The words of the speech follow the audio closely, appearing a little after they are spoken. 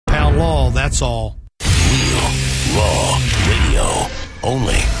law, that's all. Real Raw Radio.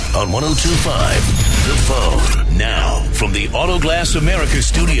 Only on 102.5 The Phone. Now, from the Autoglass America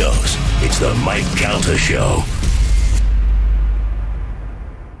studios, it's the Mike Calta Show.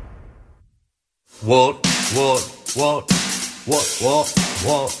 What?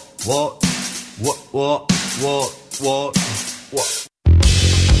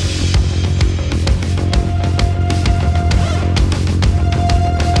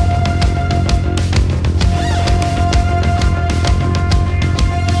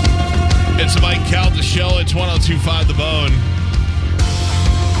 It's the Mike Calta Show. It's 102.5 The Bone.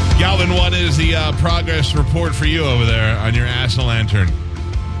 Galvin, what is the progress report for you over there on your Asa lantern? Look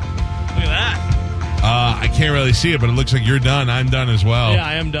at that. I can't really see it, but it looks like you're done. I'm done as well. Yeah,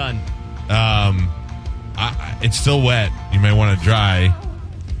 I am done. It's still wet. You may want to dry.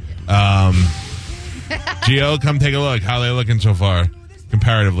 Gio, come take a look. How are they looking so far,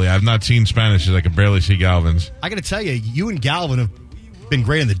 comparatively? I've not seen Spanishes. I can barely see Galvin's. I got to tell you, you and Galvin have been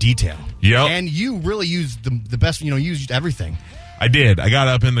great in the detail. Yep. And you really used the best, you used everything. I did. I got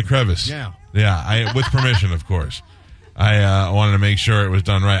up in the crevice. Yeah. Yeah, with permission, of course. I wanted to make sure it was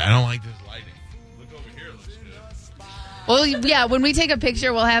done right. I don't like this lighting. Look over here. It looks good. Well, yeah, when we take a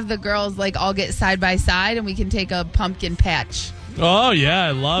picture, we'll have the girls all get side by side, and we can take a pumpkin patch. Oh, yeah,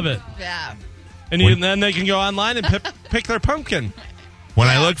 I love it. Yeah. And then they can go online and pick their pumpkin. When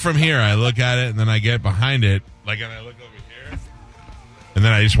I look from here, I look at it, and then I get behind it, and I look over here, and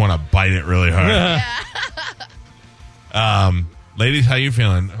then I just want to bite it really hard. Ladies, how you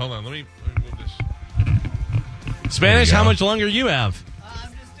feeling? Hold on, let me move this. Spanish, how much longer you have?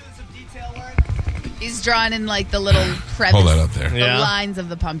 I'm just doing some detail work. He's drawing in the little crevice. Hold that up there. The lines of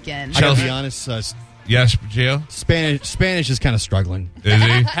the pumpkin. I got to be honest. Yes, Gio? Spanish is kind of struggling. Is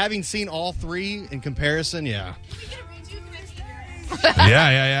he? Having seen all three in comparison, yeah.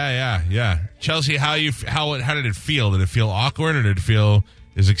 Yeah. Chelsea, how did it feel? Did it feel awkward, or did it feel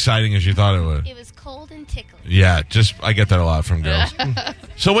as exciting as you thought it would? It was cold and tickly. Yeah, I get that a lot from girls.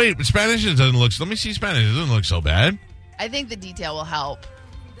 So wait, Spanish doesn't look. Let me see Spanish. It doesn't look so bad. I think the detail will help,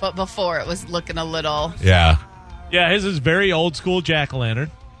 but before it was looking a little. Yeah. Yeah, his is very old school jack-o'-lantern.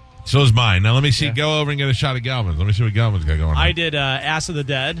 So is mine. Now let me see. Yeah. Go over and get a shot of Galvin's. Let me see what Galvin's got going on. I did Ass of the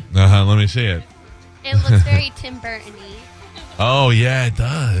Dead. Let me see it. It looks very Tim Burton-y. Oh yeah, it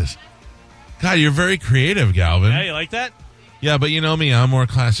does. God, you're very creative, Galvin. Yeah, you like that? Yeah, but you know me, I'm more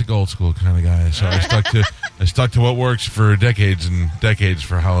classic, old school kind of guy. So I stuck to what works for decades and decades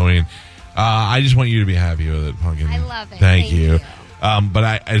for Halloween. I just want you to be happy with it, Pumpkin. I love it. Thank you.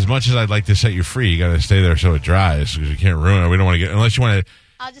 But as much as I'd like to set you free, you got to stay there so it dries because you can't ruin it. We don't want to unless you want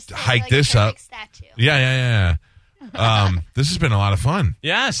to hike this up. Statue. Yeah. This has been a lot of fun.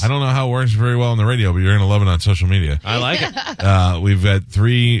 Yes. I don't know how it works very well on the radio, but you're going to love it on social media. I like it. We've got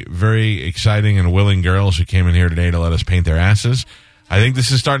 3 very exciting and willing girls who came in here today to let us paint their asses. I think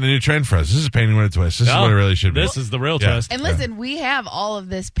this is starting a new trend for us. This is painting with a twist. This is what it really should be. This is the real twist. And listen, we have all of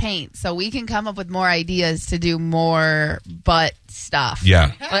this paint, so we can come up with more ideas to do more butt stuff.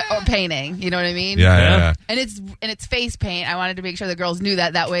 Yeah. Or painting. You know what I mean? Yeah. And it's face paint. I wanted to make sure the girls knew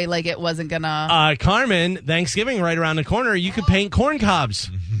that way, it wasn't gonna. Carmen, Thanksgiving right around the corner. You could paint corn cobs.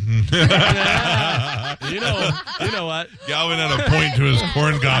 You know what? Galvin had a point to his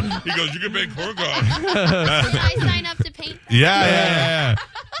corn cob. He goes, "You can paint corn cobs." Can I sign up to paint? Yeah.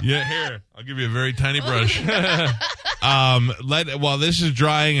 Here, I'll give you a very tiny brush. While this is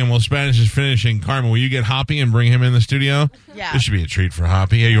drying and while Spanish is finishing, Carmen, will you get Hoppe and bring him in the studio? Yeah. This should be a treat for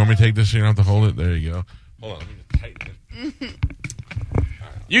Hoppe. Hey, you want me to take this so you don't have to hold it? There you go. Hold on, let me just tighten it.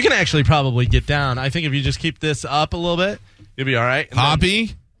 You can actually probably get down. I think if you just keep this up a little bit, you'll be all right.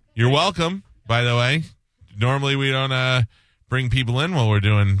 Hoppe, you're welcome, by the way. Normally we don't bring people in while we're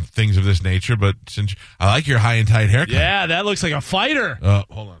doing things of this nature, but since I like your high and tight haircut. Yeah, that looks like a fighter. Hold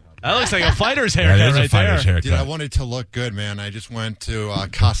on. That looks like a fighter's haircut That is right a fighter's there. haircut. Dude, I wanted to look good, man. I just went to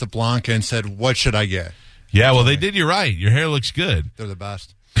Casablanca and said, what should I get? Yeah, well, they did you right. Your hair looks good. They're the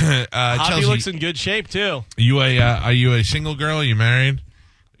best. Hoppe Chelsea, looks in good shape, too. Are you a single girl? Are you married?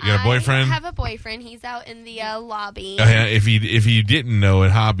 You got a boyfriend? I have a boyfriend. He's out in the lobby. If you didn't know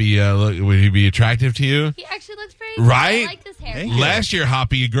it, Hoppe, would he be attractive to you? He actually looks pretty good. Right? I like this hair. Last year,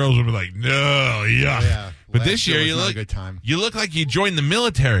 Hoppe, girls would be like, no, yuck. Yeah. But this year, you look a good time. You look like you joined the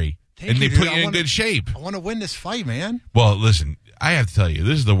military, Thank they you, put dude. you in good shape. I want to win this fight, man. Well, listen, I have to tell you,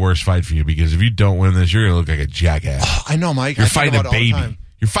 this is the worst fight for you because if you don't win this, you're going to look like a jackass. Oh, I know, Mike. You're I think fighting a about it all the baby. time.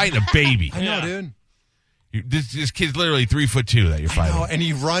 You're fighting a baby. I know, dude. This kid's literally 3'2" that you're fighting. I know, and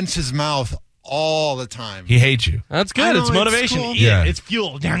he runs his mouth all the time. He hates you. That's good. I know, It's motivation. it's cool. Eat Yeah. it. It's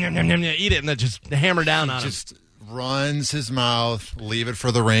fuel. Eat it and then just hammer down on Just runs his mouth, leave it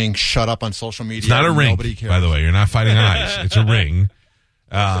for the ring, shut up on social media. It's not a ring, Nobody cares. by the way. You're not fighting on ice. It's a ring.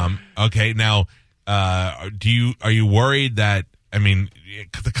 Okay, now, are you worried that, I mean,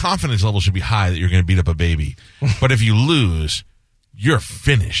 the confidence level should be high that you're going to beat up a baby. But if you lose, you're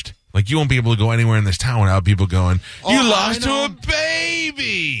finished. Like, you won't be able to go anywhere in this town without people going, you lost to a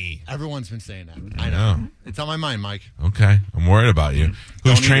baby. Everyone's been saying that. I know. It's on my mind, Mike. Okay, I'm worried about you.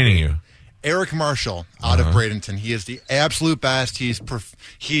 Who's training you? Eric Marshall out of Bradenton. He is the absolute best.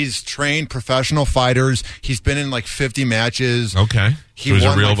 He's trained professional fighters. He's been in like 50 matches. Okay. He He's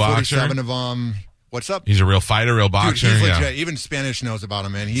won a real like boxer? 47 of them. What's up? He's a real fighter, real boxer. Dude, he's yeah. legit. Even Spanish knows about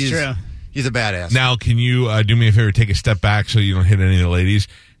him, man. He's a badass. Now, can you do me a favor, take a step back so you don't hit any of the ladies,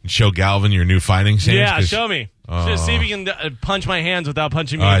 and show Galvin your new fighting stance? Yeah, show me. Just see if you can punch my hands without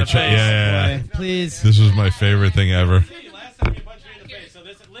punching me All in right, the face. yeah. Boy, please. This was my favorite thing ever. Last time you punched me in the face, so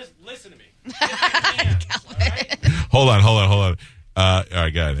listen to me. Hold on. All right,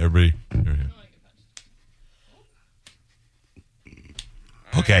 got it. Everybody.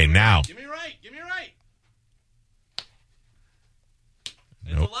 Okay, now. Give me right.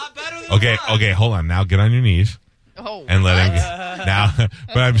 Nope. It's a lot better than Okay, hold on. Now get on your knees Oh, and let what? him now.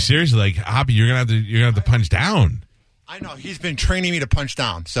 But I'm seriously like, Hoppe, you're gonna have to punch down. I know. He's been training me to punch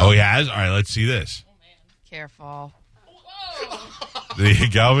down. So. Oh, he has? All right, let's see this. Careful. Did he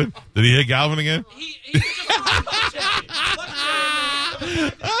hit Galvin? Did he hit Galvin again? He just punched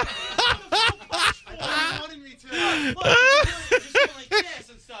me.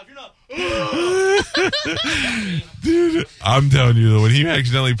 Dude, I'm telling you, though, when he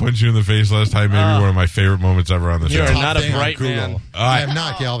accidentally punched you in the face last time, maybe one of my favorite moments ever on the You show. are not a Thing on bright Google. man. I am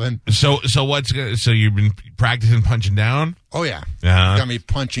not, Galvin. So you've been practicing punching down? Oh, yeah. Uh-huh. Got me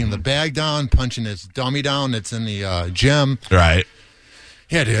punching the bag down, punching his dummy down that's in the gym. Right.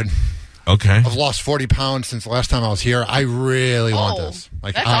 Yeah, dude. Okay. I've lost 40 pounds since the last time I was here. I really want this.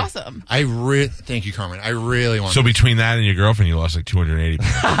 That's awesome. Thank you, Carmen. I really want So this. between that and your girlfriend, you lost like 280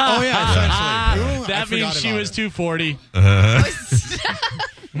 pounds. Oh, yeah, essentially. Ooh, I That forgot means she about was it. 240.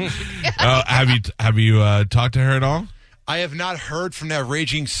 Have you talked to her at all? I have not heard from that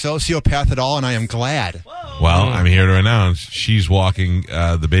raging sociopath at all, and I am glad. Well, I'm here to announce she's walking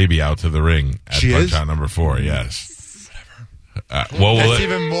the baby out to the ring at She Punch is? Out number 4. Yes. Well, That's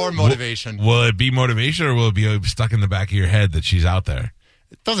even more motivation. Will it be motivation, or will it be stuck in the back of your head that she's out there?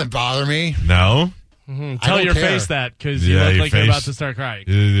 It doesn't bother me. No. I Tell don't your care. face that, because you Yeah, look your like you're face. about to start crying.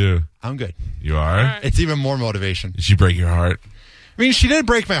 You I'm good. are. It's even more motivation. Did she break your heart? I mean, she did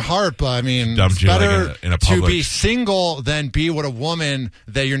break my heart, but I mean, Dumped it's you, like, better in a to public- be single than be with a woman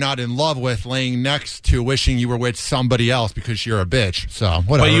that you're not in love with, laying next to, wishing you were with somebody else because you're a bitch. So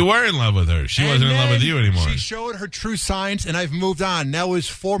whatever. But you were in love with her. She And wasn't in love then with you anymore. She showed her true signs, and I've moved on. That was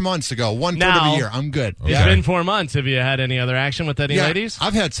 4 months ago. 1/3 of Now- a year. I'm good. Okay. It's been 4 months. Have you had any other action with any Yeah, ladies?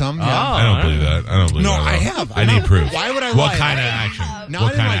 I've had some. Yeah. I don't believe that. I don't believe No, that. at I all. have. I need proof. Why would I What lie? kind of action? Not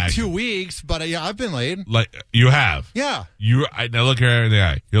What in kind like of action? 2 weeks, but yeah, I've been laid. Like you have. Yeah. Now look her in the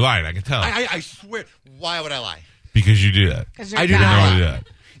eye. You're lying. I can tell I swear. Why would I lie? because you do that. I do You not. know you do that.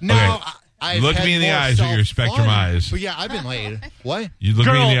 No, Okay. I've Look had me in the more eyes with your self-fun, spectrum eyes. But yeah, I've been laid. What? You look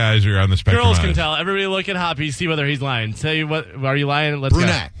me in the eyes or you're on the spectrum. Girls can eyes. tell. Everybody look at Hoppe, see whether he's lying. Say what? Are you lying? Let's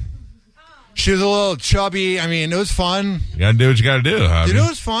Brunette. She was a little chubby. I mean, it was fun. You gotta do what you gotta do. Hoppe. Dude, it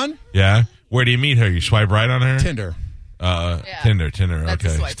was fun. Yeah. Where do you meet her? You swipe right on her? Tinder. Tinder. That's a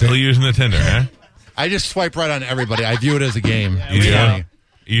Okay. swipe Still right. using the Tinder, huh? I just swipe right on everybody. I view it as a game. You It's do? funny.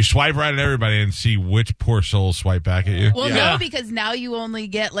 You swipe right at everybody and see which poor souls swipe back at you. Well, Yeah. no, because now you only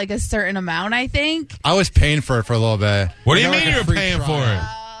get like a certain amount, I think. I was paying for it for a little bit. What do I you got, mean like, a you're free paying trial. for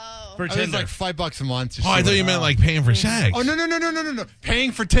it? For It was Tinder. like $5 a month. to Oh, I see thought what- you meant like paying for sex. Oh no!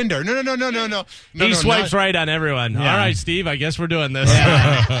 Paying for Tinder? No. He swipes not- right on everyone. All right, Steve. I guess we're doing this.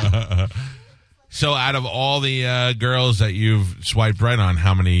 So, out of all the girls that you've swiped right on,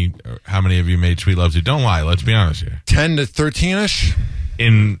 how many have you made sweet love to? Don't lie. Let's be honest here. 10 to 13ish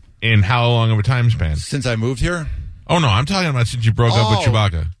In how long of a time span? since I moved here. Oh no, I'm talking about since you broke up with Oh.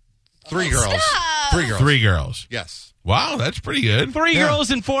 Chewbacca. 3 girls. Stop. 3 girls. 3 girls. Yes. Wow, that's pretty good. 3 Yeah.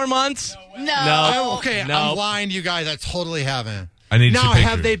 girls in 4 months? No. Okay, No. I'm lying to you guys. I totally haven't. I need to Now, see pictures.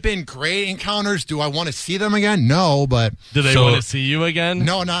 have they been great encounters? Do I want to see them again? No, but Do they So- want to see you again?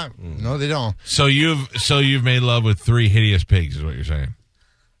 no, they don't. So you've made love with 3 hideous pigs, is what you're saying?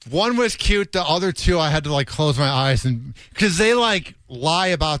 One was cute. The other 2, I had to like close my eyes and because they like lie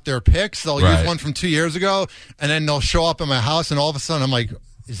about their pics. They'll Right. use one from 2 years ago, and then they'll show up at my house, and all of a sudden I'm like,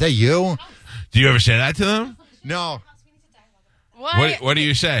 "Is that you?" Do you ever say that to them? No, What do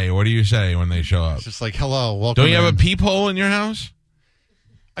you say? What do you say when they show up? it's just like, "Hello, welcome." Don't you have a in." peephole in your house?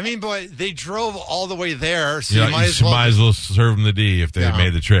 I mean, but they drove all the way there, so You you might as well. serve them the D if they Yeah.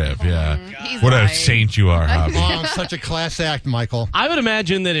 made the trip. Yeah. He's What a lying. saint you are, Hoppe. Oh, I'm such a class act, Michael. I would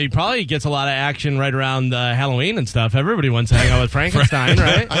imagine that he probably gets a lot of action right around Halloween and stuff. Everybody wants to hang out with Frankenstein,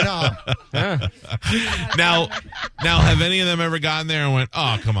 right? I know. Yeah. Now, have any of them ever gotten there and went,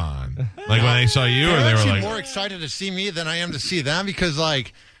 "Oh, come on"? Like when they saw you, or They're they were actually like, more excited to see me than I am to see them because,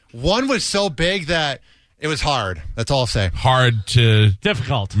 like, one was so big that it was hard. That's all I'll say. hard to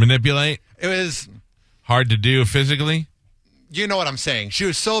Difficult. manipulate, It was, hard to do physically? you know what I'm saying. She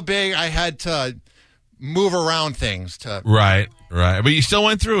was so big, I had to move around things to. Right. But you still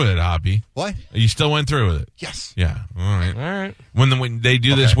went through with it, Hoppe. What? You still went through with it. Yes. Yeah. All right. All right. When they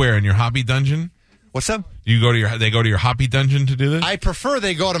do this, Okay. where in your Hoppe dungeon? What's up? They go to your Hoppe dungeon to do this? I prefer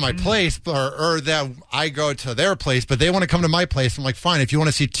they go to my place or that I go to their place, but they want to come to my place. I'm like, fine, if you want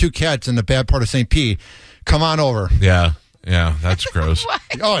to see two cats in the bad part of St. Pete, come on over. Yeah, that's gross.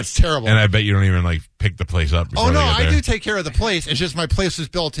 Oh, it's terrible. And I bet you don't even like pick the place up. before Oh, no, they get I there. do take care of the place. It's just my place was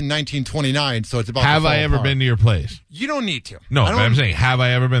built in 1929, so it's about Have to fall I ever apart. been to your place? You don't need to. No, I but don't- I'm saying, have I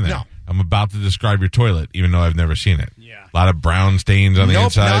ever been there? No. I'm about to describe your toilet, even though I've never seen it. Yeah. A lot of brown stains on the Nope,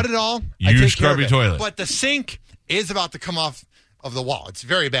 inside. not at all. I You take scrub care your of it. toilet. But the sink is about to come off of the wall. It's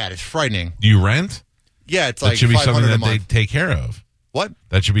very bad. It's frightening. Do you rent? Yeah, it's That like should be something $500 a that month. they take care of. What?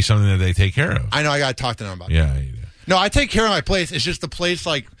 That should be something that they take care of. I know. I got to talk to them about it. Yeah, you do. No, I take care of my place. It's just the place,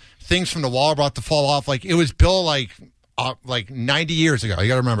 like, things from the wall are about to fall off. Like, it was built, like 90 years ago. You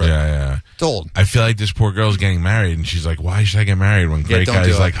got to remember. Yeah. It's old. I feel like this poor girl's getting married, and she's like, "Why should I get married when great don't guys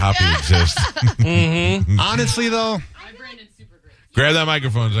do it. like Hoppe exist?" Honestly, though, Grab that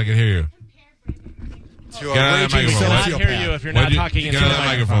microphone so I can hear you. to Get out of that raging microphone. Cannot sociopath. hear you if you're What'd not you- talking into Get out the of that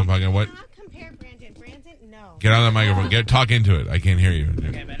microphone. microphone, Pumpkin. What? Not compare Brandon, no. Get out of that microphone. Talk into it. I can't hear you.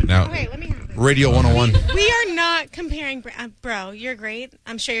 Now, Okay, let me have this. Radio 101. We are not comparing, bro. You're great.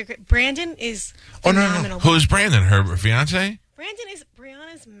 I'm sure you're great. Brandon is Oh, no, no. phenomenal. who's Brandon? Her fiance? Brandon is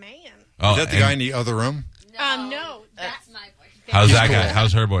Brianna's man. Oh, Is that the and guy in the other room? No, That's my boyfriend. How's He's that cool. guy?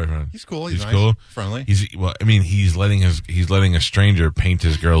 How's her boyfriend? He's cool. He's nice. cool. Friendly. He's letting a stranger paint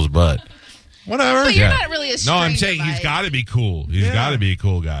his girl's butt. Whatever. But you're Yeah. not really a No, stranger, I'm saying he's Mike. got to be cool. He's Yeah. got to be a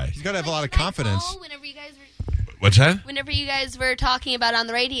cool guy. He's got to have a lot of Should I confidence. call Whenever you guys were talking about it on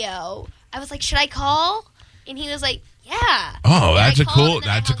the radio, I was like, "Should I call?" And he was like, "Yeah." Oh, And that's I a called, cool- and then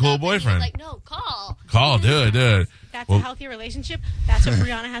I that's a hung cool up, and he was boyfriend. like, no, call. Call, do it. That's Well- a healthy relationship. That's what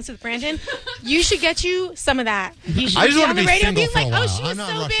Brianna has with Brandon. You should get you some of that. You should I just be wanna on the be radio single being for a like, while. "Oh, she I'm was not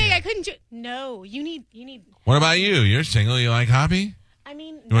so rushing big, it. I couldn't do." No, you need. What about you? You're single. You like Hoppe? I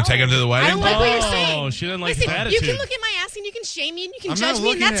mean, You wanna take him to the wedding? I don't like what you're Oh, saying. she didn't like Listen, his you attitude. can look at my ass and you can shame me and you can I'm judge not me,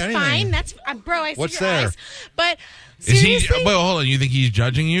 and looking that's at fine. anything. That's bro. I see What's your there? eyes, but Is he? seriously, Wait, hold on. You think he's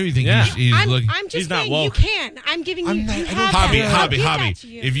judging you? You think Yeah. he's looking? I'm just He's not saying woke. you can. I'm giving you. I'm not- You I don't- have Hoppe, that. I'll give that Hoppe. to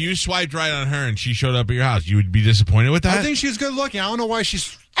you. If you swiped right on her and she showed up at your house, you would be disappointed with that? I think she's good looking. I don't know why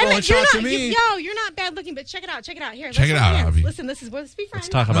she's And throwing you're shots not, at me. you're not bad looking, but check it out. Check it out. Here, Check let's it hold out, hands. Abby. Listen, let's be friends. Let's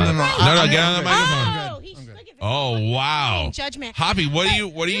talk about it. No, get on the microphone. Oh, look at this. Oh, wow. Judgment. Hoppe, what are you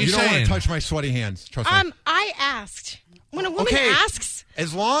You don't want saying? to touch my sweaty hands. Trust me. I asked. When a woman Okay. asks,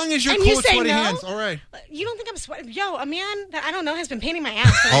 As long as you're and cool you with say sweaty no, hands, all right. you don't think I'm sweating? Yo, a man that I don't know has been painting my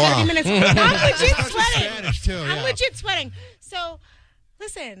ass for Oh, 30 wow. minutes. I'm legit That's sweating. Spanish, too, I'm yeah. legit sweating. So,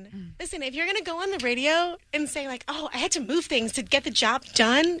 listen. If you're gonna go on the radio and say like, "Oh, I had to move things to get the job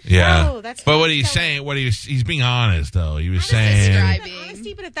done," Yeah. no, that's But what he's so- saying, he's being honest though. He was I understand saying, describing. that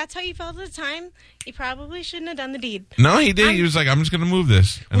honesty, but if that's how you felt at the time, you probably shouldn't have done the deed. no, he did. He was like, I'm just going to move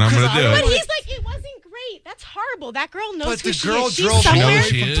this and I'm going to do But it. he's like, it wasn't great. That's horrible. That girl knows But who the she girl is. She's drove She somewhere. knows away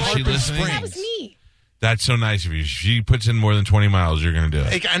she from is. She Tarpon listening? That Springs. was me. That's so nice of you. She puts in more than 20 miles. You're going to do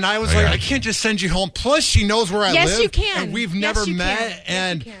it. And I was I like, got I you. can't just send you home. Plus, she knows where I Yes, live. you can. And we've Yes, never you met. can. Yes,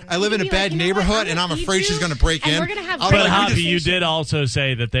 And you can. I live You in a can be bad like, you know what? neighborhood, I'm and I'm gonna afraid feed she's you, going to break and in. we're gonna have I'll bread be But like, and Hoppe, you did also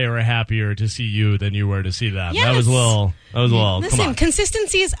say that they were happier to see you than you were to see them. Yes. That was a little. Come Listen, on.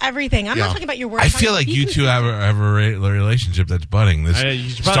 consistency is everything. I'm Yeah. not talking about your work. I I'm feel talking like about you being two have a relationship that's budding. This You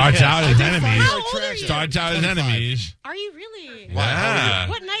should probably starts kiss. out as enemies. How old are you? Starts out as 25. enemies. Are you really? Yeah.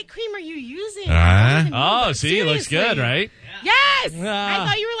 What night cream are you using? Oh, see, looks good, right? Yes. Ah. I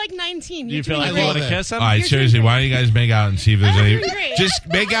thought you were like 19. Do you feel doing like I you love want to it. kiss him? All right, You're seriously, doing why don't you guys make out and see if there's any? doing great. Just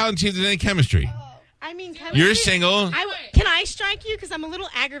make out and see if there's any chemistry. I mean, You're single. Can I strike you? Because I'm a little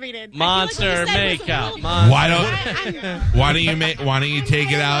aggravated. Monster I feel like what you said was a makeout. little- Monster. Why don't you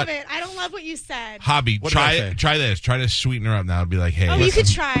take it I out? love it. I don't love what you said. Hobby, What did I say? try this. Try to sweeten her up now. Be like, hey, Oh, you listen.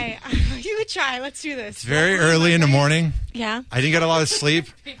 could try. You could try. Let's do this. It's very early in the morning. Yeah. I didn't get a lot of sleep.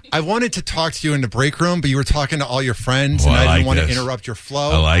 I wanted to talk to you in the break room, but you were talking to all your friends, Well, and I I like didn't want this. to interrupt your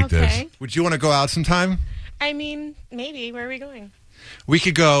flow. I like Okay. this. Would you want to go out sometime? I mean, maybe. Where are we going? We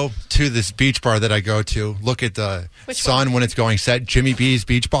could go to this beach bar that I go to, look at the sun when it's going set. Jimmy B's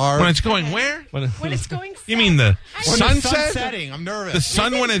Beach Bar. When it's going where? When it's going set. You mean the When sunset? the sun's setting. I'm nervous. The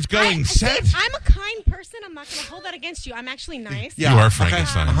sun when it's going set? I'm a kind person. I'm not going to hold that against you. I'm actually nice. You are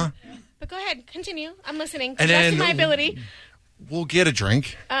Frankenstein. Okay. But go ahead. Continue. I'm listening. And To the best then of my ability. We'll get a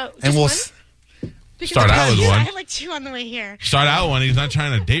drink. Just and we'll... one? Because Start I out have with two. one. I have like 2 on the way here. Start out one. He's not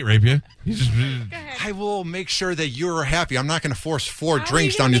trying to date rape you. He's just. Go ahead. I will make sure that you're happy. I'm not going to force 4 How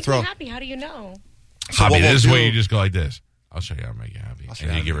drinks are you down your gonna throat. make me happy? How do you know? So Hobby, what we'll this is where do- you just go like this. I'll show you how to make you happy. I'll show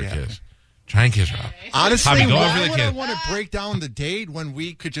And you you give how her to a make you kiss. Try and kiss her out. Honestly, Hobby, go why over the would I kiss. want to break down the date when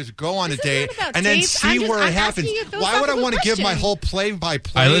we could just go on a This is date not about and then dates. see I'm just- where it I'm happens? asking you a Why would I philosophical want to give my question. whole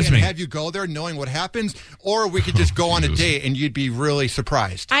play-by-play All right, listen and to me. have you go there knowing what happens? Or we could just go on a Jesus. date and you'd be really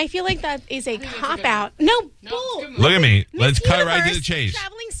surprised. I feel like that is a cop-out. No, bull. Look at me. Let's Miss cut right to the Universe, chase.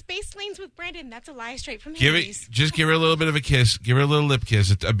 Traveling space lanes with Brandon. That's a lie straight from Give Hades. it. Just give her a little bit of a kiss. Give her a little lip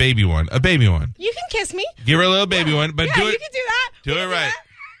kiss. It's a baby one. A baby one. You can kiss me. Give her a little baby one, but Yeah, do you it. can do that. Do You it can right. that.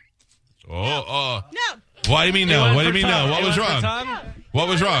 Oh. No. What do you mean no? What do you mean no? What was You went for wrong? tongue? What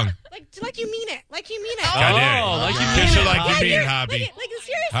was wrong? Like you mean it. Like you mean it. God damn it. Oh, like you Kiss her mean it. like you Hobby. mean, Hobby. Like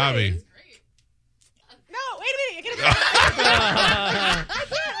seriously. Hobby. No, wait a minute. You're gonna.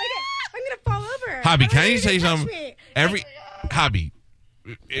 I'm gonna fall over. Hobby, I'm can not I gonna tell you touch something? me. Hobby,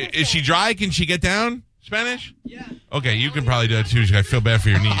 is she dry? Can she get down? Spanish? Yeah. Okay, you can probably do it too. I feel bad for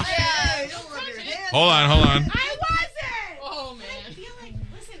your knees. Hold on. I wasn't. Oh man. I feel like.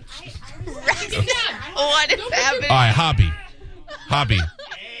 Listen. What is happening? All right, Hobby.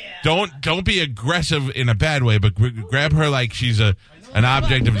 Don't be aggressive in a bad way, but grab her like she's an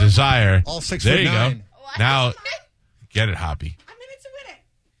object of desire. All 6'9". There you go. Now, get it, Hobby. I'm into it.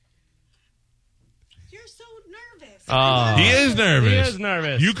 You're so nervous. Oh. He is nervous. He is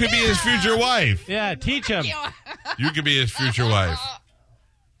nervous. You could be his future wife. Yeah, teach him. You could be his future wife.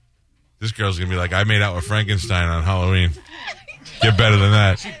 This girl's gonna be like, I made out with Frankenstein on Halloween. Get better than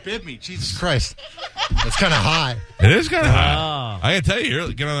that. She bit me. Jesus Christ. That's kind of high. It is kind of hot. I gotta tell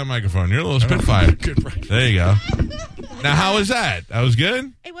you, get on that microphone. You're a little Spitfire. There you go. Now, how was that? That was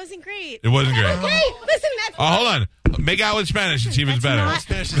good? It wasn't great. It wasn't great. Hey, listen, that's. Oh, hold on. Make out with Spanish and see if it's better. not-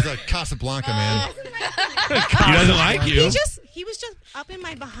 Spanish is like Casablanca, man. He doesn't like you. He was just up in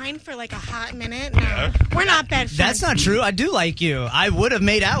my behind for like a hot minute. No, we're not bad friends. That's not true. I do like you. I would have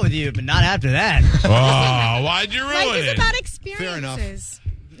made out with you, but not after that. Oh, why'd you ruin Life is it? about experiences. Fair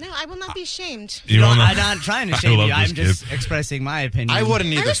enough. No, I will not be shamed. You don't know- I'm not trying to I shame love you. I'm this just kid. expressing my opinion. I wouldn't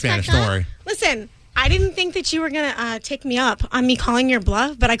I either respect Spanish. that. Don't worry. Listen, I didn't think that you were gonna take me up on me calling your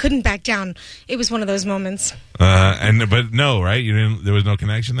bluff, but I couldn't back down. It was one of those moments. But no, right? You didn't. There was no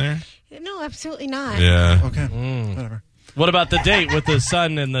connection there. No, absolutely not. Yeah. Okay. Whatever. What about the date with the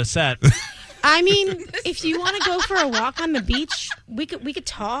sun and the set? I mean, if you want to go for a walk on the beach, we could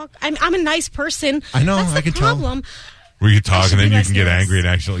talk. I'm a nice person. I know, That's the I could tell. problem. We could talk, should and then be you less can get nervous. angry and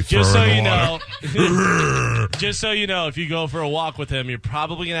actually throw Just her so in you the water. know, just so you know, if you go for a walk with him, you're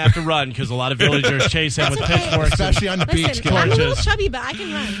probably gonna have to run because a lot of villagers chase him with That's okay. pitchforks. Especially on the beach. Listen, kid. I'm a little Torches. chubby, but I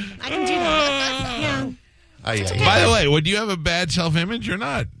can run. I can do that. Yeah. By the way, would you have a bad self-image? You're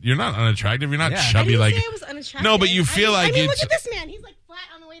not. You're not unattractive. You're not Yeah. I chubby didn't like. say I was unattractive. No, but you feel like I mean, it's- look at this man. He's like flat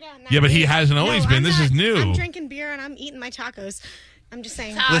on the way down. Yeah, but he hasn't always been. I'm This not- is new. I'm drinking beer and I'm eating my tacos. I'm just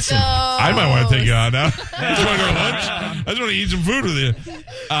saying. Listen, I might want to take you out now. I just want to go to lunch. I just want to eat some food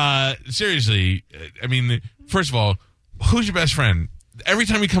with you. Seriously, I mean, first of all, who's your best friend? Every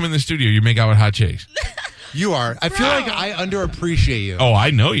time you come in the studio, you make out with hot chicks. you are. I feel like I underappreciate you. Oh,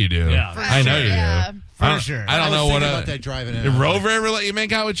 I know you do. Yeah. I know you Yeah. do. For sure. I don't was know what. thinking about that driving in. Did Rover ever let you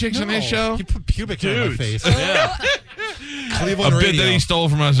make out with chicks on his show? He put pubic hair on my face. Yeah. A Cleveland bit radio. that he stole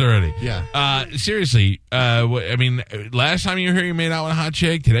from us already. Yeah. Seriously, I mean, last time you were here, you made out with a hot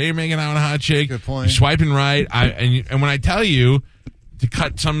chick. Today, you're making out with a hot chick. Good point. You're swiping right. And when I tell you to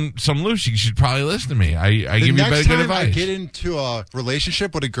cut some loose, you should probably listen to me. I The give you next better good time I advice. get into a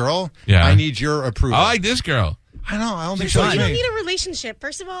relationship with a girl, Yeah. I need your approval. I like this girl. I know. I don't think She's so. fine. You don't need a relationship.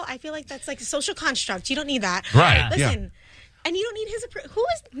 First of all, I feel like that's like a social construct. You don't need that. Right. Listen. And you don't need his approval. Who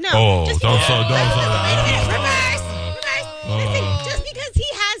is no? Oh, just don't because- slow Wait a minute. down. Reverse. Listen, just because he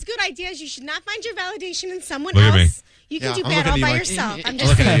has good ideas, you should not find your validation in someone Look at me. else. You can Yeah, do I'm bad looking all at you by like- yourself. I'm I'm just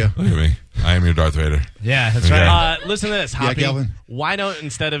looking saying. at you. Look at me. I am your Darth Vader. Yeah, that's Okay. right. Listen to this, Yeah, Hoppy. Galvin. Why don't,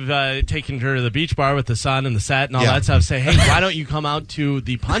 instead of taking her to the beach bar with the sun and the set and all Yeah. that stuff, say, hey, why don't you come out to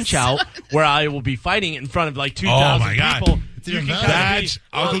the punch out where I will be fighting in front of like 2,000 Oh, my God. people? It's You even can better. kinda That's be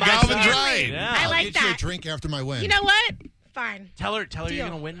Uncle on my Galvin's side. right. Yeah. I I'll like get you a that. drink after my win. You know what? Fine. Tell her you're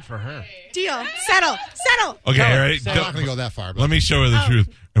gonna win for her. Deal. Settle. Okay, all right. I'm not going to go that far. But Let me show her the truth.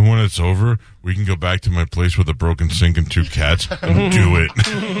 And when it's over, we can go back to my place with a broken sink and 2 cats and do it.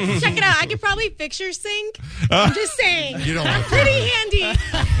 Check it out. I could probably fix your sink. I'm just saying. You don't I'm want pretty that. handy. I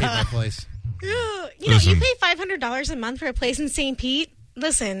hate my place. You pay $500 a month for a place in St. Pete.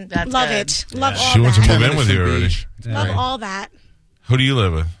 Listen, That's love good. it. Love all She wants to that. move in with you already. Love all that. Who do you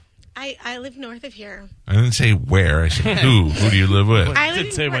live with? I live north of here. I didn't say where. I said who. Who do you live with? I I live did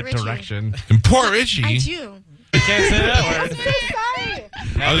in say Port what Richey. direction. In Port Richie. I do. You can't say that word. I'm so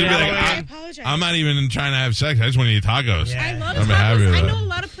sorry. I was gonna be like, I apologize. I'm not even trying to have sex. I just want to eat tacos. I love I'm happy with tacos. I that. know a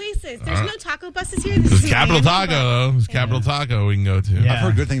lot of places. There's no taco buses here. This There's is Capital Miami, Taco, though. There's Capital Taco we can go to. Yeah. I've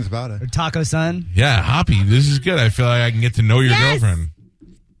heard good things about it. Or Taco Sun. Yeah, Hoppy, this is good. I feel like I can get to know your Yes. girlfriend.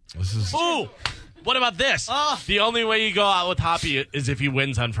 This is Ooh, what about this? Oh. The only way you go out with Hoppy is if he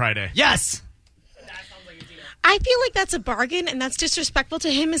wins on Friday. Yes. I feel like that's a bargain, and that's disrespectful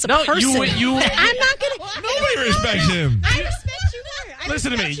to him as a No, person. you- I'm not gonna. nobody respects him. I respect you more. I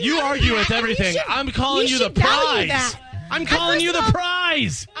Listen to me. respect You more argue than with that, and everything. you should- I'm calling you the should value prize. that. I'm calling you the First of all,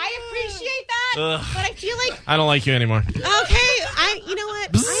 prize. I appreciate that, Ugh. but I feel like I don't like you anymore. okay. You know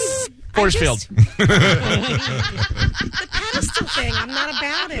what? Force field. The pedestal thing. I'm not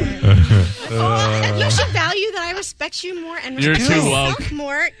about it. You should value that I respect you more and You're respect too myself woke.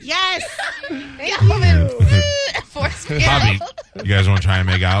 more. Yes. Thank you. Force field. Hoppy, you guys want to try and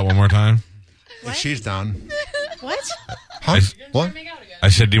make out one more time? If she's down. What? Huh? What? I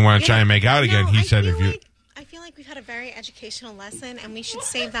said, do you want to try and make out again? No, He said, if you. I feel like we've had a very educational lesson, and we should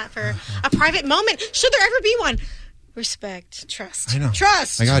save that for a private moment. Should there ever be one? Respect, trust. I know.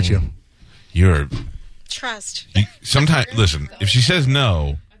 Trust. I got you. You're. Trust. Sometimes, listen, if she says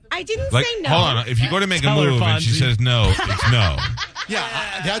no, I didn't like, say no. hold on. If you go to make Tell a her, move and she Fonzie. says no, it's no.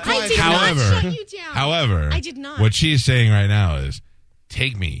 Yeah, that's I why. did However- not shut you down. However, I did not. what she is saying right now is,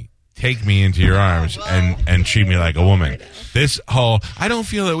 take me into your arms and treat me like a woman. This whole, I don't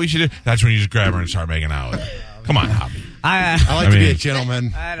feel that we should do, that's when you just grab her and start making out with her. Come on, Hoppy. I like I to be mean- a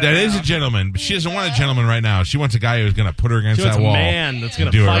gentleman. That is a gentleman, but she doesn't want a gentleman right now. She wants a guy who's going to put her against She wants that a wall. man that's going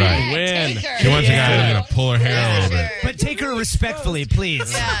and do to it fight right. and win. Take her. She wants a guy who's going to pull her hair a little bit. But take her respectfully,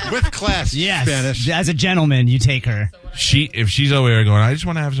 please. With class, Yes. Spanish. As a gentleman, you take her. If she's over here going, I just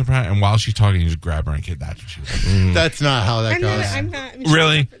want to have some pride, and while she's talking, you just grab her and kid. That's what she was. That's not how that I'm goes. not. I'm not.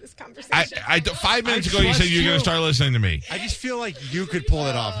 Really? For this conversation. 5 minutes ago, you trust said you were going you. to start listening to me, I just feel like you could pull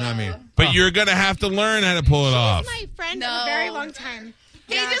it off, not me. but you're going to have to learn how to pull it off. My friend No. for a very long time.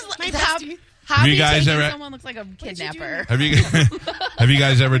 He Yeah, just my Hop- bestie. Hoppy You guys taking ever- someone looks like a you kidnapper. Have you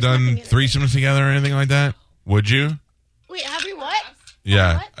guys ever done threesomes together or anything like that? Would you? Wait, have we what?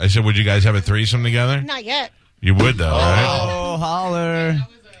 Yeah, What? I said, would you guys have a threesome together? Not yet. You would though, right? Oh, holler. Hoppy,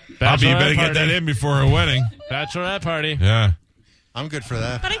 you Bachelorette better get party. that in before her wedding. Bachelorette party. Yeah. I'm good for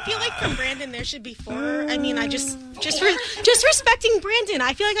that. But I feel like from Brandon there should be 4. I mean, I just respecting Brandon.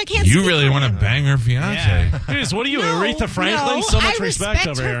 I feel like I can't. You speak really for want to him. bang her fiance? Dude, what are you, No, Aretha Franklin? no, So much I respect respect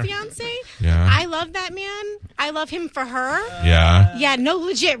over her here. fiance. Yeah. I love that man. I love him for her. Yeah. Yeah, no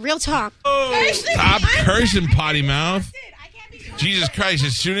legit, real talk. Stop cursing, potty mouth. I can't be Jesus Christ,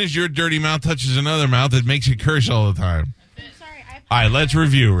 as soon as your dirty mouth touches another mouth, it makes you curse all the time. sorry. All right, let's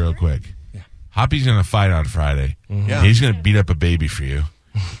review real quick. Hoppy's going to fight on Friday. Yeah. He's going to beat up a baby for you.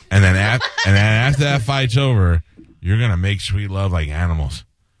 And then, after that fight's over, you're going to make sweet love like animals.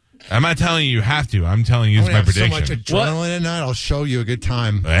 I'm not telling you have to. I'm telling you I'm it's gonna my have so prediction. much adrenaline in that. I'll show you a good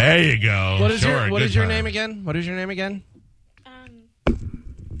time. There you go. What is Sure, your a What good is your time. name again? What is your name again?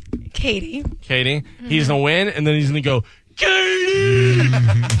 Katie. Katie. He's gonna win, and then he's gonna go, Katie,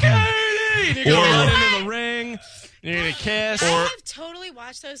 Katie. You're gonna run into the ring. You're gonna kiss. I have totally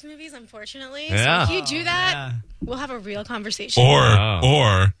watched those movies, unfortunately. Yeah. So if you do that, Yeah. we'll have a real conversation.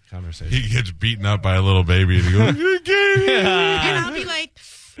 Or Conversation. he gets beaten up by a little baby and he goes, And I'll be like,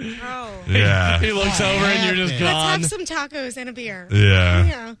 oh, yeah. He looks over, and you're just let's gone. have some tacos and a beer. Yeah.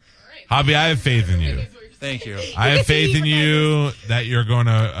 Yeah. Hobby, I have faith in you. Thank you. I have faith in you that you're going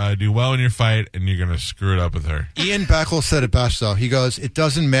to do well in your fight and you're going to screw it up with her. Ian Beckel said it best, though. He goes, it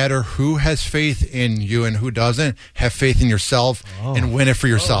doesn't matter who has faith in you and who doesn't. Have faith in yourself and win it for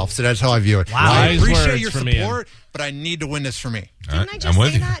yourself. So that's how I view it. Wow. I Wise appreciate words your from Ian. support, but I need to win this for me. Didn't I I'm just with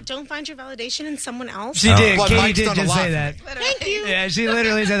say you. that? Don't find your validation in someone else. She did. But Katie Mike's did done a just lot say for that. Thank you. Yeah, she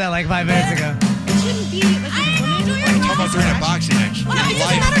literally said that like 5 minutes ago. It shouldn't be like a woman. How about during a boxing match? Well, it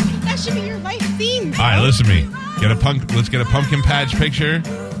doesn't matter. That should be your life theme. All right, listen to me. Let's get a pumpkin patch picture.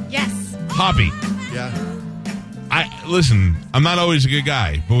 Yes. Hobby. Yeah. Listen, I'm not always a good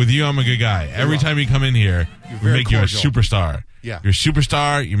guy, but with you, I'm a good guy. Every time you come in here, we very make you a cordial. superstar. Yeah. You're a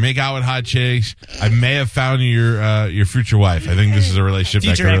superstar. You make out with hot chicks. I may have found your future wife. I think this is a relationship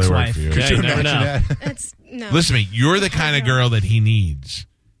Future that could really work ex-wife. for you. Yeah, you never know. That's no. Listen to me. You're the kind of girl that he needs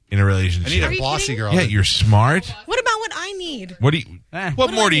in a I relationship. need Are a you bossy kidding? girl. Yeah, you're smart. What about what I need? What do you?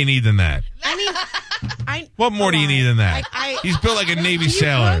 What more do you need than that? I mean, What more do you need than that? He's built like a Navy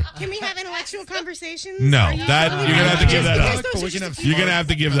sailor. Can we have intellectual conversations? No, Are you that really you're gonna have to give that because up. those But we are can just- have You're gonna have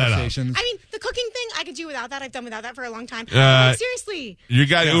to give that up. conversations. I mean, the cooking thing I could do without that. I've done without that for a long time. Uh, But seriously, You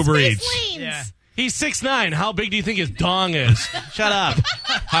got Uber space Eats. lanes. Yeah. He's 6'9". How big do you think his dong is? Shut up.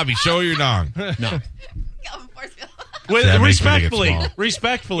 Hobby, show her your dong. No. That makes me think it's small.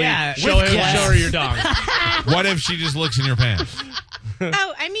 Respectfully, Yeah, show with him, class. show her your dong. What if she just looks in your pants?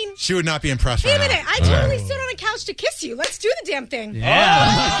 Oh, I mean, She would not be impressed wait a right minute. now. I totally stood on a couch to kiss you. Let's do the damn thing.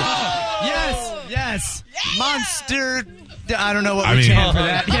 Yeah. Yes. Monster. I don't know what I we mean- chant for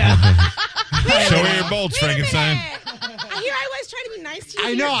that. Yeah. Show her your bolts, Wait a Frankenstein. minute. Here I was trying to be nice to you.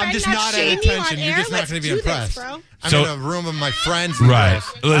 I to know, your I'm friend, just not at shame you on attention. You're air. just not Let's going to be do this, impressed. bro. I'm So- in a room with my friends. And Right.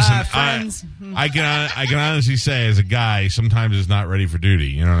 girls. Listen, friends. I can honestly say, as a guy, sometimes is not ready for duty.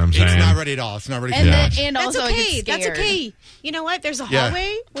 You know what I'm saying? It's not ready at all. It's not ready for And, Yeah. then, and That's also it okay. gets That's scared. okay. You know what? There's a Yeah.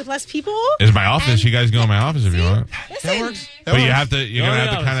 hallway with less people. It's my office. And- You guys go in my office if you want. Listen, That works. But you have to. You're gonna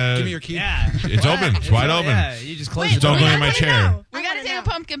have to kind Give me your of. key. Yeah. It's open. It's wide open. Yeah, you just close Wait, the Don't door. go wait, in my I wanna chair. know. We I got to wanna take know. a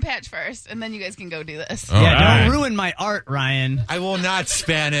pumpkin patch first, and then you guys can go do this. All Yeah, right. don't ruin my art, Ryan. I will not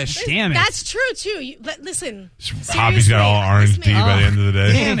Spanish. Damn it. That's true too. Listen, Hobby's got all seriously, R&D by the end of the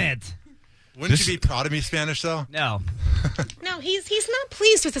day. Damn it. Wouldn't This- you be proud of me, Spanish, though? No. No, he's not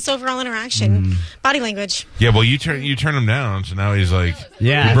pleased with this overall interaction. Body language. Yeah, well, you turn him down, so now he's like,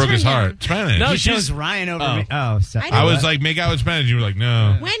 Yeah. he broke his Turn heart. Spanish. No, He she's- chose Ryan over Oh. me. Oh, sorry. I I was What? like, make out with Spanish. You were like,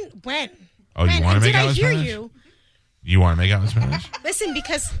 no. When? Oh, you When? want to And make did out I with hear Spanish? you? You want to make out with Spanish? Listen,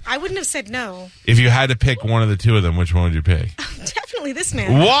 because I wouldn't have said no. If you had to pick one of the two of them, which one would you pick? Definitely this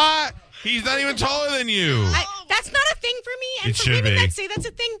man. What? He's not even taller than you. That's not a thing for me. And It for should women be. that say that's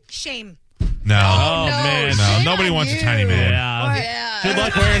a thing, shame. No. Oh, man. No, nobody wants a tiny man. Yeah. Yeah. Good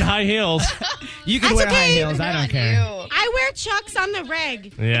luck wearing high heels. You can That's wear high okay. heels. I don't care. I wear Chucks on the reg.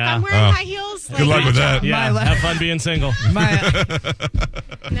 If Yeah. I'm wearing Oh. high heels, Good luck with that. Yeah, My have fun being single. My,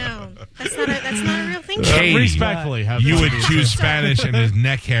 No, that's not a real thing. Katie, Respectfully, have you fun would being choose Spanish and his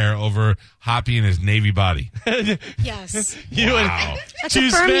neck hair over Hoppy and his navy body. Yes. You Wow. would That's a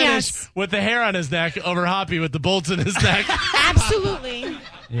choose firm Spanish yes. with the hair on his neck over Hoppy with the bolts in his neck. Absolutely.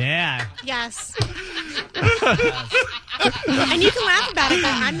 yeah. Yes. And you can laugh about it,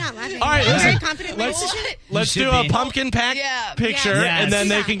 but I'm not laughing. All right, I'm very listen. confidently. Let's You do should a be. pumpkin pack Yeah. picture, Yes. and then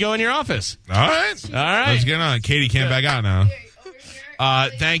they Yeah. can go in your office. All right. All right. Let's get on. Katie can't back out now.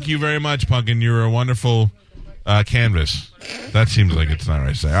 Thank you very much, Pumpkin. You were a wonderful canvas. That seems like it's not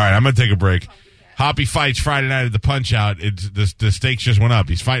right to say. All right, I'm going to take a break. Hoppy fights Friday night at the Punch-Out. The stakes just went up.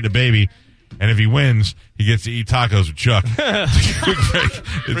 He's fighting a baby, and if he wins, he gets to eat tacos with Chuck. Take a quick break.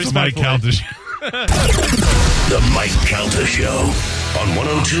 It's the Mike Respectfully. Calta Show. The Mike Calta Show on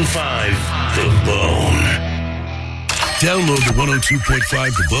 102.5 The Bone. Download the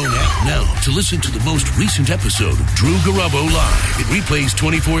 102.5 The Bone app now to listen to the most recent episode of Drew Garabo Live. It replays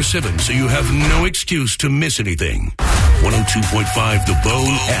 24/7, so you have no excuse to miss anything. 102.5 The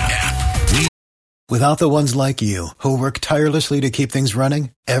Bone app. Without the ones like you, who work tirelessly to keep things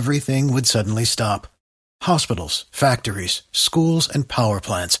running, everything would suddenly stop. Hospitals, factories, schools, and power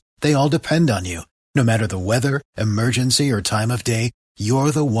plants, they all depend on you. No matter the weather, emergency, or time of day, you're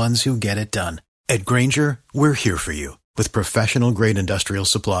the ones who get it done. At Grainger, we're here for you with professional-grade industrial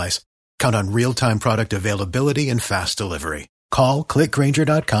supplies. Count on real-time product availability and fast delivery. Call, click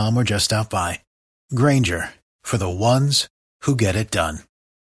Grainger.com, or just stop by. Grainger, for the ones who get it done.